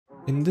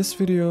In this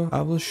video,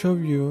 I will show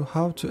you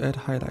how to add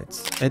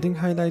highlights. Adding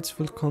highlights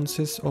will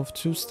consist of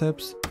two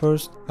steps.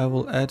 First, I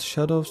will add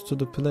shadows to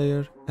the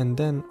player, and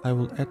then I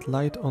will add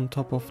light on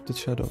top of the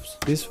shadows.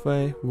 This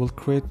way, we'll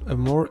create a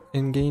more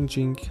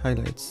engaging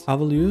highlights. I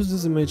will use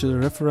this image as a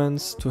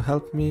reference to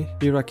help me.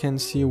 Here I can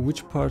see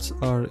which parts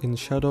are in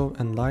shadow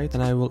and light,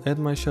 and I will add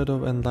my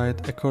shadow and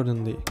light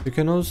accordingly. You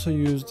can also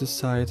use this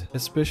site,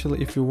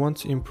 especially if you want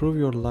to improve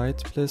your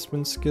light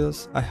placement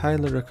skills. I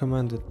highly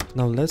recommend it.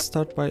 Now let's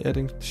start by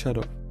adding the shadow.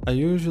 I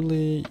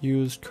usually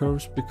use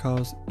curves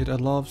because it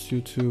allows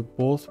you to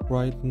both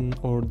brighten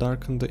or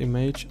darken the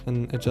image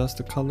and adjust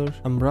the color.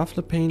 I'm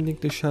roughly painting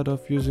the shadow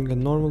using a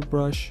normal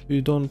brush.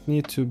 You don't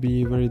need to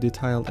be very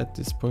detailed at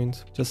this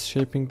point. Just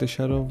shaping the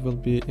shadow will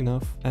be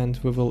enough, and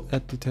we will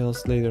add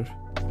details later.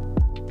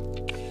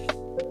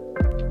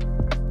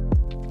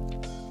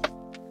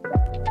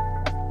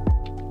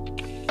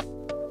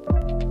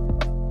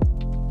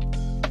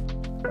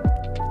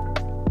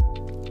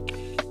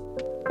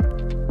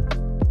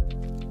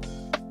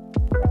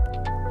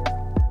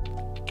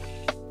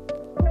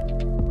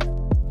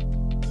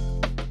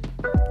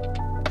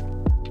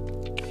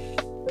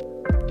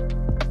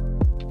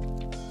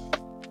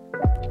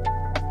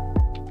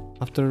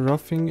 After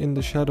roughing in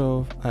the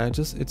shadow, I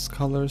adjust its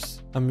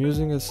colors. I'm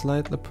using a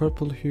slightly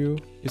purple hue.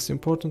 It's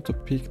important to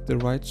pick the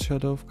right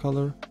shadow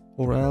color,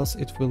 or else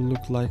it will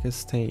look like a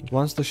stain.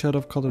 Once the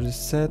shadow color is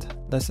set,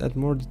 let's add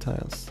more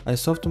details. I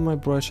soften my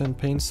brush and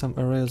paint some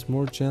areas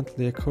more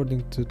gently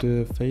according to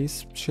the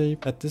face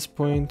shape. At this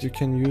point, you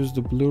can use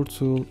the blur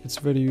tool. It's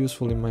very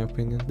useful in my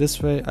opinion.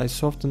 This way, I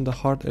soften the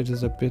hard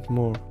edges a bit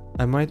more.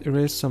 I might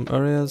erase some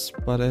areas,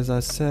 but as I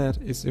said,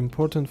 it's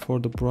important for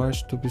the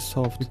brush to be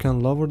soft. You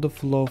can lower the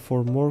flow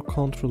for more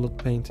controlled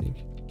painting.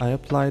 I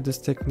apply this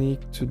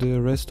technique to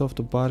the rest of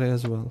the body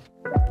as well.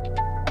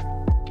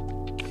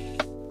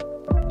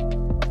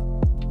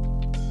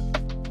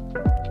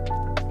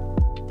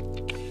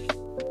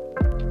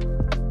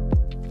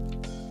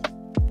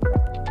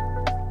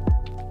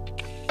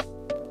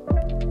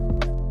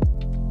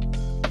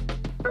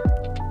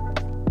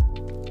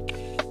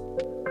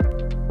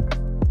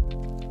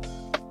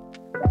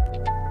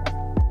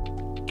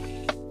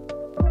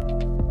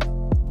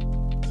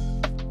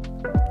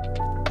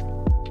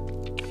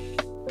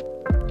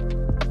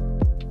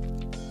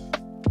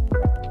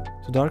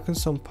 To darken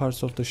some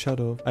parts of the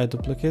shadow, I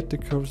duplicate the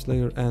curves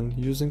layer, and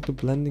using the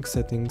blending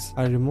settings,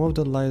 I remove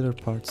the lighter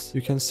parts.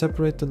 You can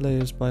separate the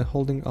layers by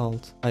holding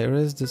Alt. I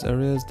erase these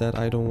areas that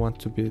I don't want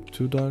to be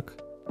too dark.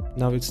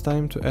 Now it's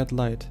time to add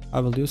light.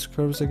 I will use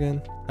curves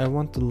again. I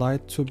want the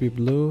light to be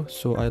blue,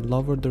 so I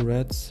lower the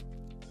reds.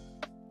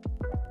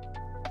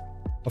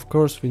 Of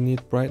course, we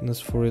need brightness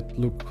for it to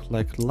look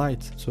like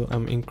light, so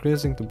I'm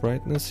increasing the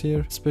brightness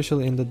here,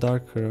 especially in the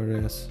darker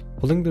areas.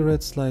 Pulling the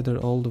red slider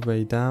all the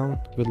way down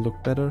will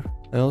look better.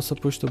 I also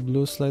push the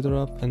blue slider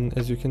up, and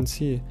as you can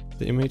see,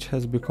 the image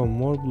has become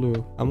more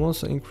blue. I'm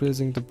also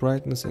increasing the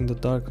brightness in the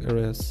dark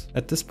areas.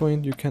 At this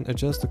point, you can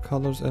adjust the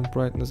colors and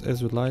brightness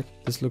as you like.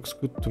 This looks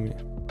good to me.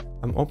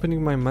 I'm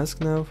opening my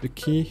mask now. The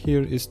key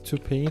here is to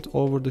paint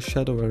over the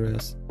shadow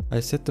areas. I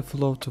set the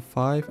flow to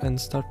 5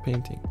 and start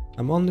painting.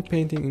 I'm only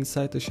painting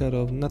inside the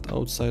shadow, not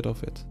outside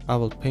of it. I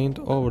will paint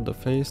over the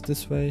face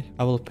this way.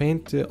 I will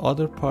paint the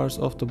other parts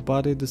of the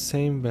body the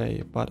same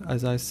way, but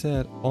as I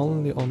said,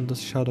 only on the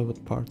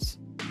shadowed parts.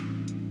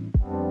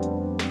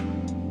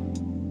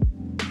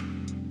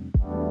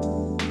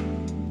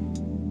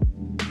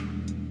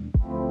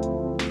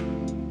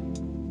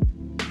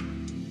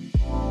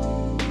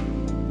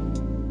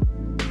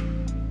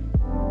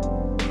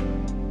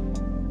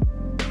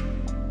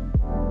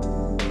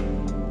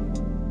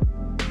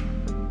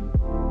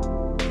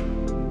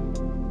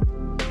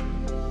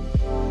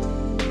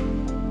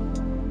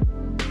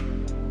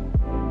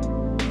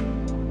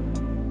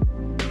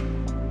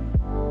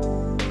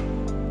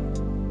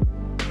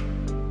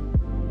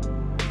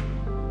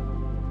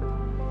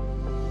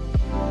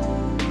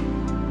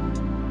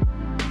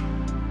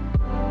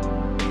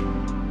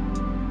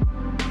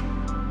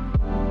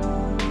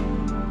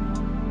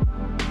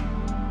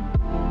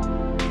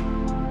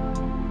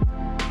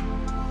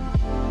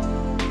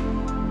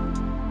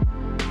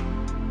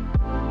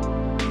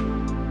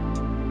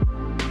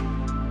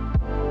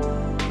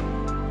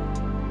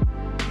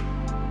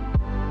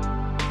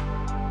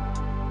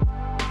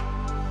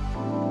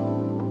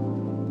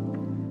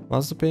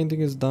 Once the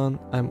painting is done,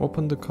 I'm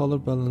open the color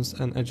balance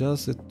and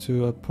adjust it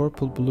to a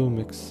purple-blue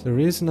mix. The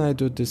reason I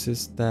do this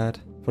is that,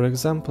 for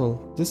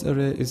example, this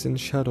area is in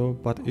shadow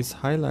but its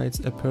highlights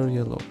appear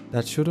yellow.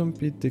 That shouldn't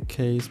be the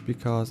case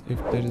because if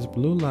there is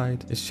blue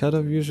light, its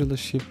shadow usually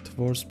shifts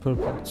towards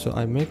purple. So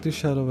I make the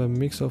shadow a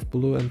mix of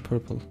blue and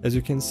purple. As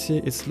you can see,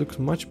 it looks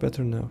much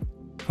better now.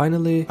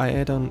 Finally, I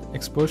add an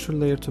exposure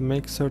layer to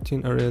make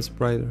certain areas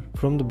brighter.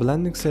 From the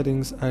blending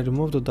settings, I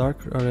remove the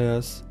darker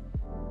areas.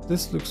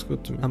 This looks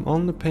good to me. I'm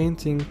only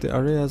painting the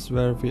areas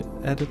where we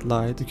added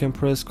light. You can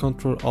press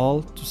Ctrl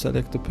Alt to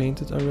select the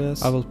painted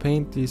areas. I will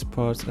paint these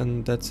parts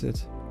and that's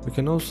it. We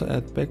can also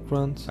add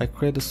background. I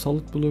create a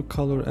solid blue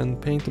color and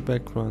paint the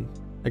background.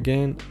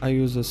 Again, I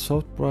use a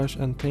soft brush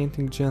and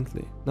painting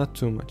gently, not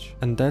too much.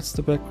 And that's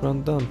the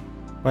background done.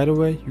 By the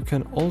way, you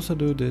can also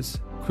do this.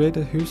 Create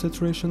a hue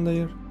saturation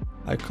layer.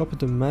 I copy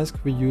the mask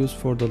we use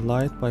for the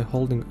light by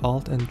holding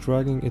Alt and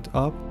dragging it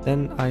up.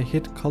 Then I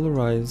hit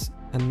colorize,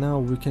 and now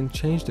we can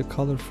change the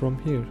color from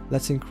here.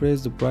 Let's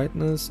increase the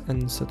brightness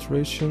and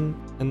saturation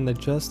and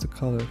adjust the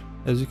color.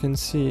 As you can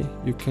see,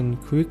 you can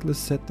quickly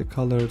set the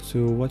color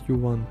to what you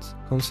want.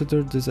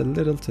 Consider this a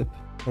little tip.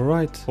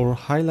 Alright, our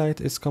highlight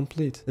is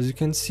complete. As you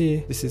can see,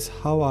 this is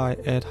how I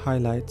add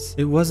highlights.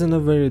 It wasn't a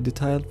very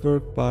detailed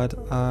work,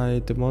 but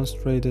I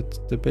demonstrated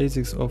the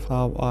basics of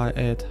how I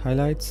add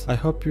highlights. I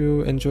hope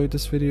you enjoyed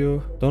this video.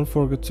 Don't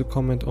forget to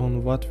comment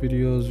on what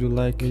videos you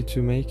like me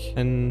to make,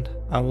 and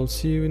I will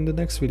see you in the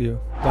next video.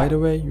 By the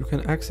way, you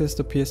can access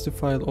the PSD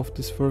file of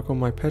this work on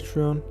my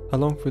Patreon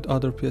along with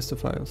other PSD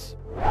files.